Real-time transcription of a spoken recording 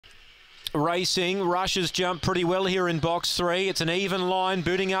Racing, Rushes jump pretty well here in box 3. It's an even line,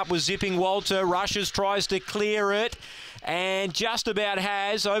 booting up with Zipping Walter. Rushes tries to clear it and just about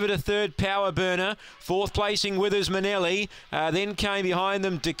has. Over to third, Power Burner. Fourth placing, Withers Manelli. Then came behind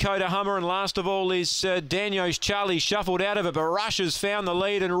them Dakota Hummer, and last of all is Danios Charlie shuffled out of it, but Rushes found the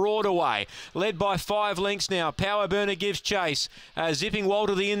lead and roared away. Led by 5 lengths now. Power Burner gives chase. Zipping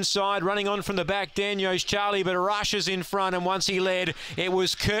Walter the inside, running on from the back, Danios Charlie, but Rushes in front, and once he led, it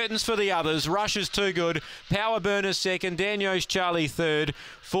was curtains for the others. Rushes too good. Power Burner second, Danios Charlie third.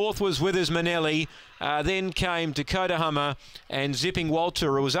 Fourth was Withers Manelli. Then came Dakota Hummer and Zipping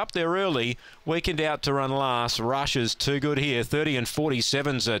Walter, who was up there early, weakened out to run last. Rushes too good here. 30 and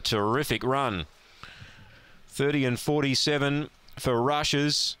 47's a terrific run. 30 and 47 for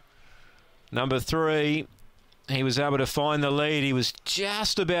Rushes. Number 3, he was able to find the lead. He was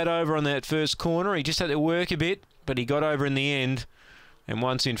just about over on that first corner. He just had to work a bit, but he got over in the end. And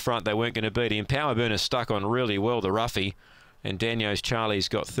once in front, they weren't going to beat him. Power Burner stuck on really well, the roughie. And Danios Charlie's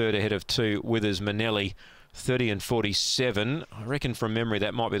got third ahead of 2, Withers Manelli. 30 and 47. I reckon from memory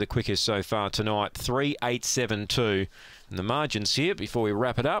that might be the quickest so far tonight. 3:8.72. And the margins here, before we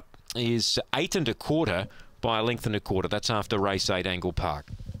wrap it up, is 8 1/4 by a length and a quarter. That's after race 8, Angle-Park.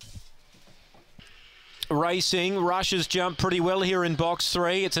 Racing, Rushes jump pretty well here in box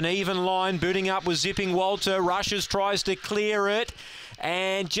 3. It's an even line, booting up with Zipping Walter. Rushes tries to clear it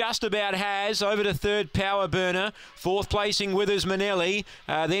and just about has. Over to third, Power Burner. Fourth placing, Withers Manelli.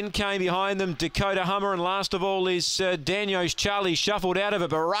 Then came behind them Dakota Hummer, and last of all is Danios Charlie shuffled out of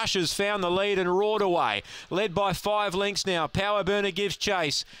it, but Rushes found the lead and roared away. Led by 5 lengths now. Power Burner gives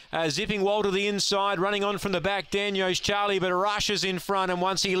chase. Zipping Walter the inside, running on from the back, Danios Charlie, but Rushes in front, and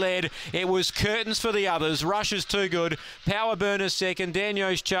once he led, it was curtains for the others. Rushes too good. Power Burner second,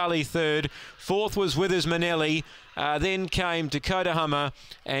 Danios Charlie third. Fourth was Withers Manelli. Then came Dakota Hummer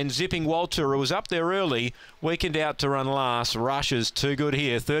and Zipping Walter, who was up there early, weakened out to run last. Rushes too good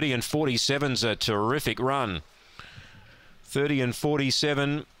here. 30 and 47's a terrific run. 30 and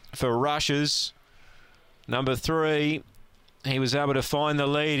 47 for Rushes. Number 3, he was able to find the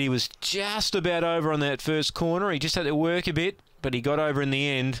lead. He was just about over on that first corner. He just had to work a bit, but he got over in the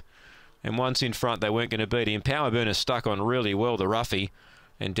end. And once in front, they weren't going to beat him. Power Burner stuck on really well, the roughie.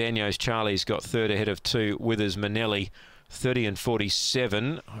 And Danios Charlie's got third ahead of 2, Withers Manelli. 30 and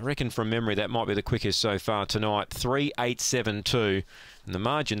 47. I reckon from memory that might be the quickest so far tonight. 3:8.72. And the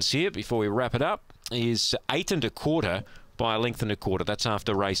margins here, before we wrap it up, is 8 1/4 by a length and a quarter. That's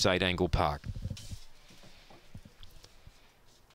after race 8, Angle-Park.